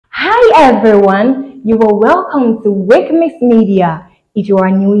Hi everyone, you are welcome to Weekmix Media. If you are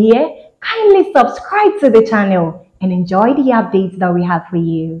new here, kindly subscribe to the channel and enjoy the updates that we have for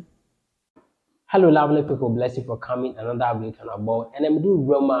you. Hello lovely people, bless you for coming another update on about and I'm doing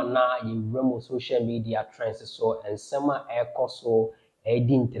Roma now in Roma social media trends so and summer air so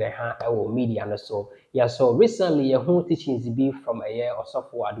didn't media so yeah so recently a home teachings be from a year or so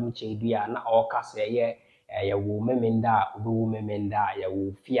for Adom Kyei na all cast a year ya women da ya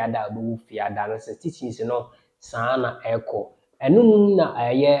wo fiada bu fiada na teachings no sana echo and na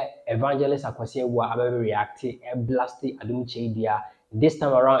a year evangelist Akwasi Awuah react blast Adom Kyei this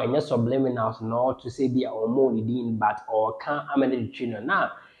time around and just subliminals not to say be our money din but or can't amend the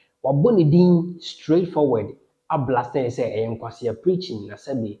now or bonny din straightforward a blasting say Nkansah preaching na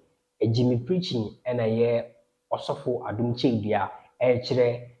sabi a Jimmy preaching and a year or so for Adom Kyei a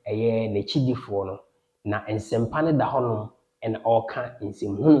chere a year ne chidi for no na ensempane da honum and all can't in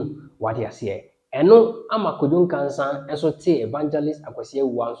sim what you say and no ama Nkansah and so te evangelist Akwasi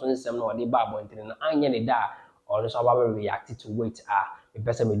Awuah so nsem no de ba abontre na anya ne da or so about reacted to wait the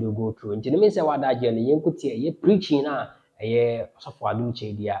person may do go through. And you say what that journey you could see a preaching a year so for Adom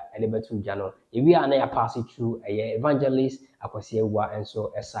Kyei and better journal. If we are now passing through a evangelist, Akwasi Awuah and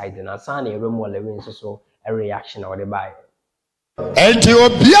so aside and assign a room or LilWin so a reaction or the Bible. And you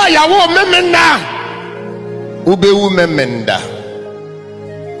be a memenda Ube memenda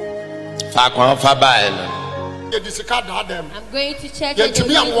Fakwan Fabail. I'm going to check it.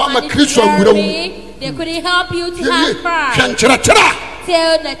 They couldn't help you to have pride.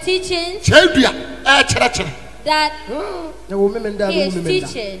 Tell the teaching that he is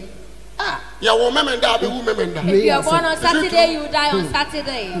teaching. If you are born on Saturday, you die on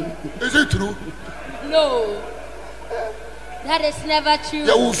Saturday. Is it true? No. That is never true.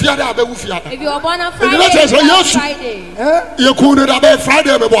 If you are born on Friday, you die on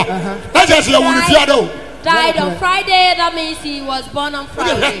Friday. Died on Friday, that means he was born on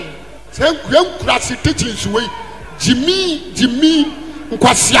Friday. Jimmy,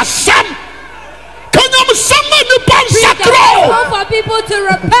 for people to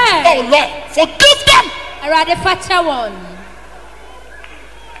repent. Oh Lord, forgive them. I rather fetch one.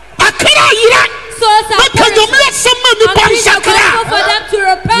 So for them to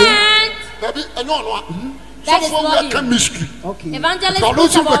repent. That is not mystery. Okay. Evangelist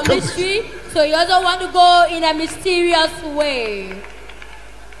talks about mystery, so you also want to go in a mysterious way.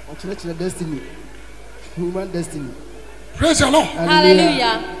 Destiny, human destiny. Praise the Lord.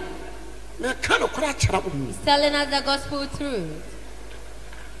 Hallelujah. He's telling us the gospel truth.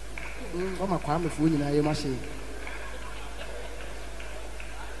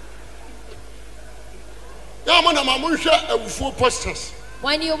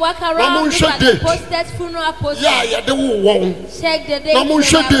 When you walk around, look at the posters, funeral posters. Check the date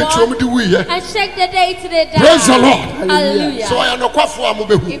and check the date they die. Praise the Lord. Hallelujah. So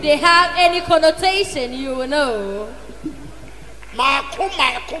if they have any connotation, you will know.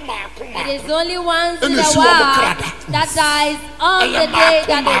 It is only once in a while that dies on the day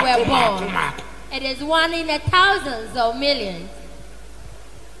that they were born. It is one in a thousands or millions.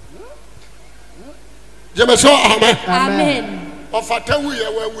 Amen. Ofata wuye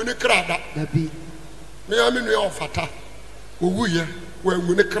we nwune krada dabi me amenu ofata wuye we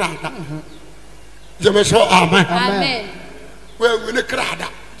nwune krada jeme so amen amen we nwune krada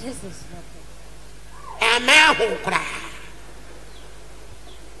Jesus amen ho kra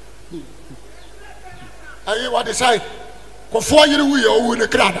ayi what they say ko fo yire wuye o nwune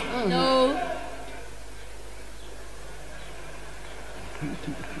krada no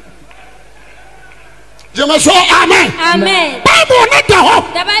Amen. Amen. The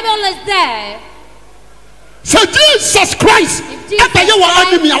Bible is there. So Jesus Christ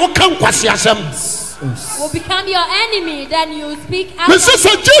will become your enemy, then you speak out.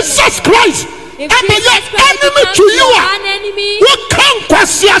 So Jesus Christ if Jesus Christ enemy to you, an enemy,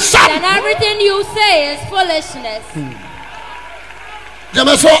 then everything you say is foolishness.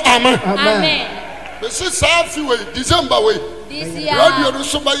 Amen. Amen. This is December way. This year,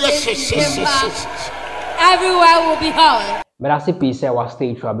 everywhere will be held. But as a piece, I was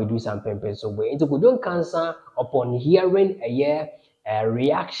staying to do some pempers so way into Nkansah upon hearing a year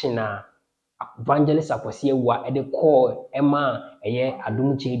reaction. Evangelist Akwasi Awuah at the core Emma a year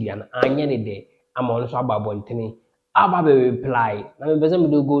Adom Kyei and Anya de among Sababontini. Abba reply. Now, we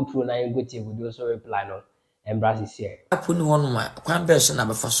do go through and I go to we also reply no. And Brass is here. I put one my person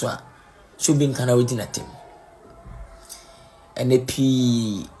number for so should be in Canada at him. And AP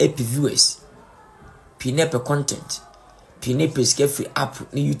viewers. Pinepe content, Pinepe free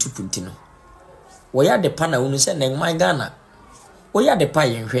app ni YouTube puntino. Waya de pana unu se neng my Ghana. Waya de pa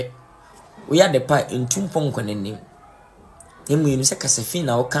yenhwe. we are the part in Tumpong Conanim. Then we use a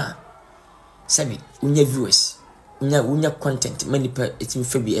Casafina or car. Sabi, unya viewers, unya content, many per it's in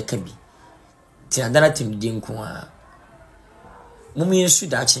Fabi a cabby. Tiandana Tim Dinkua Mummy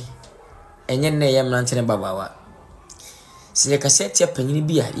Sudachi, and yen name Lantana Babawa. Say a cassette ya penny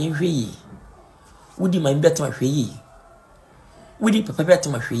beer in Hui. Would you mind better my Hui? Would you prepare to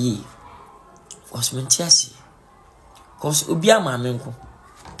my Hui? Was Mentiasi. Cause Ubia Mamenko.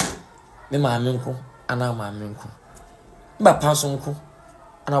 Me Mamenko, and our Mamenko. But Passonko,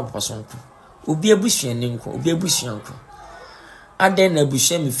 and our Passonko. Ubia Bushy and Ninko, Ubia Bushy uncle. I then a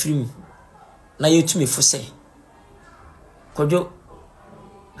bush me free. Na you to me for say. Kwadwo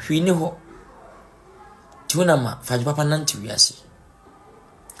hwini ho. Tunama faje papa nanti wiase.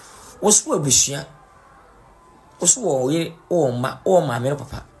 Oso abushia. Oso wo ye o ma me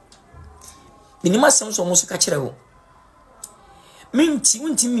papa. Minima sem so mo so ka kire ho. Minti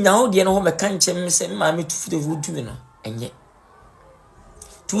mi na ho de no ho me kan chem se ma me tufu de vudu me no enye.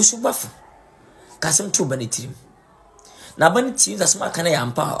 Tu so bafo. Kasem tu banetirim. Na bani ti za sma kana ya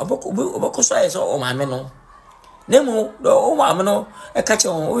mpa oboko so ayeso o ma me no. Nemu do o ma me no e ka che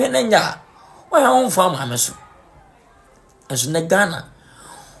o he na nya. Wa ha on fa ma me so. Aso na Ghana.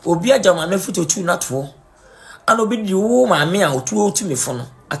 Obi aja ma me futo tu na to. Ana obi di wo ma me a otu otu me fo no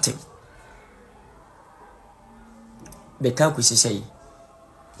atem. Beka kwisi sei.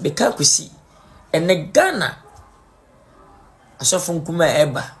 Beka kwisi ene Ghana. Asofo nkuma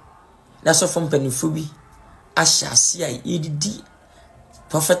eba. Na asofo mpanifo bi Asha CI EDD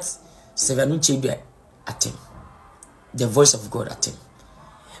Prophet Sevenu Chebe atem. The voice of God atem.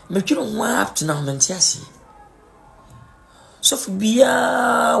 Me kiro nwa up to now mentiasi. So for bia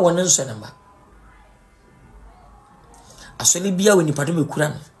wonen so namba. Asole bia woni pado me kura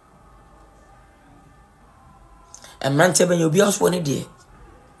no. Emrante ben obi aso woni de.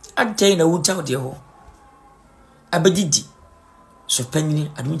 Adai na wuta de ho. Abedidi. So panini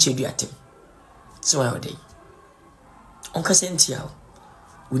Adom Chebe atem. So I would Onka sentia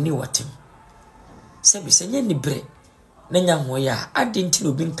woni watem sebi senye ni bre na nya ho ya adenti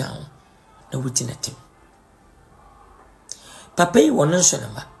no binkan na wuti natem papa yi wono so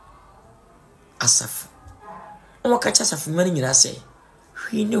namba asaf on waka asaf mani nyina se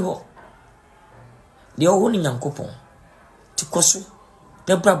hwini ho de o woni nyankopon ti koso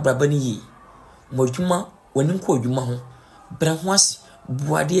da brabra ni yi modwuma woni nko odwuma ho bra ho ase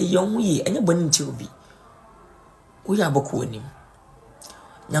buade ye ho yi anya bani nti obi Uya boku wanim.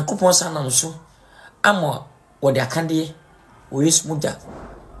 Nyankopon sana nso ama wode akande o yesu muja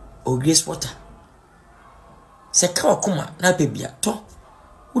o grace water. Se ka wakoma na pebia to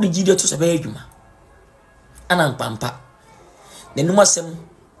wudi gide to sabe adwuma. Ana mpampa. Nenum asem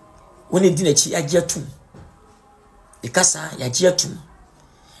woni di na chi age atum. Ikasa ya age atum.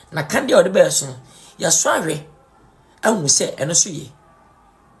 Na kande ode be so ya so ahwe ahu se eno so ye.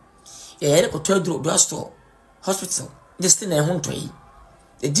 Ya yere ko to aduro do store hospital just na ehun toyi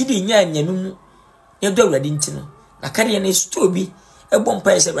e didi nya nyanu e do awrade ntino na kare na sto bi e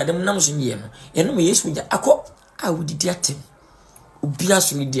bompa ese awrade nam so nyi no eno me yesu nya akọ a wudidi atem obi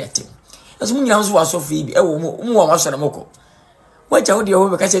aso ni di atem aso mu nya so waso fi bi e wo mu wa waso na moko wacha wo de ho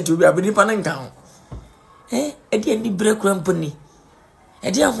be ka che to bi abini pa na nka ho e di ani bre kura mponi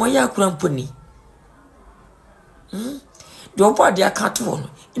e di ahon ya kura mponi do opo de aka to no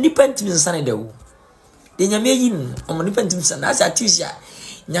independent nsane de wo de nyame yin omoni pentim sana as atisia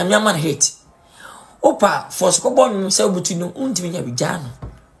nyame man hate opa force ko bon se obutu no untimi nya bigya no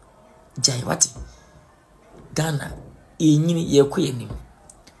jai wati Ghana enyini ye ko yenim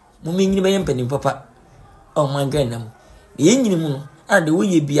mo menyini be yempanim papa o man ganam yenyini mu no ade wo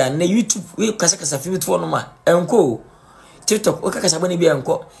ye bia na YouTube we kasa fi to no ma enko TikTok o kasa bani bia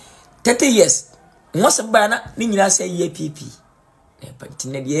enko 30 years nwose ba na ni nyina se ye pp e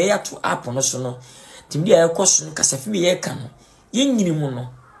pantina de ya to app no so no timdi aye koso kasa fi ye ka no yenyini mu no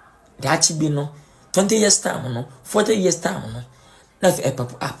da chi bi no 20 years time no 40 years time no na fi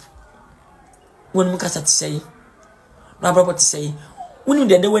pop up wonu kasa tsai na baba tsai wonu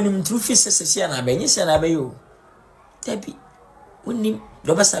de wani mtru fi sese na ba nyi se na ba yo tabi woni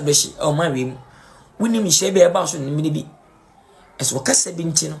do ba sa do shi o ma wi woni mi she be ba so ni mi bi eso kasa bi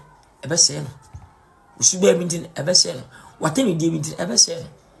nti no e ba se no usu be bi nti e ba se no watemi die bi nti e ba se no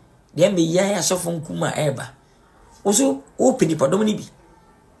de mbe ya asofo nkuma eba oso openi padom ni bi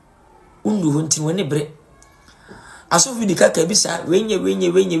undu ho nti woni bre asofo di kaka bi sa wenye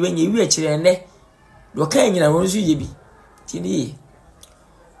wi akire ne do ka nyina won so ye bi tini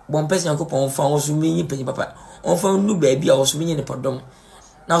bon pese yankopon fa won so menyi penyi papa on fa nu ba bi a won so menyi ne padom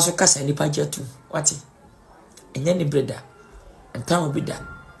na so kasa ni pa jatu wati enya ni breda ntan obi da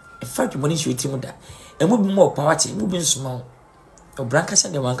In fact, money should team that. And will be more poverty, moving small. Or Brancas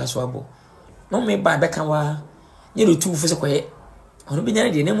and the Wankaswabo. No may buy back and wa. Nearly 2 for the quiet. On be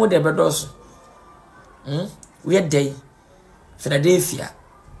any name of the brothers. Weird day. Philadelphia.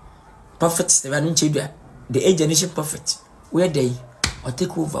 Prophets, the Ranu Chidra. The age nation prophet. Weird day. Or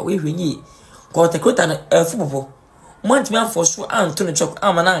take over. We ye. Call the Crotan a football. Want me for so Anthony Chop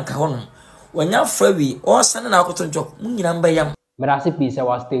Amanan Kahon. When you're free or sending out to job, Mungan. But as if I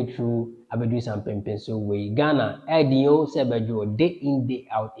was stay true, I be do some pimping so way. Ghana, Edio, Sebajo, day in, day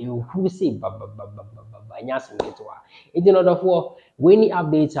out, you who say, Yasin get to her. It in order for when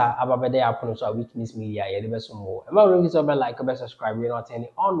updates are about the upon so Weekmix media, you never some more. And my ring is over like a subscribe, you're not any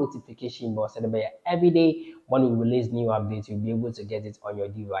all notification, but every day when we release new updates, you'll be able to get it on your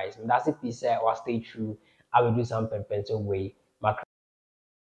device. And that's if you say, or stay true, I will do some pimping so way.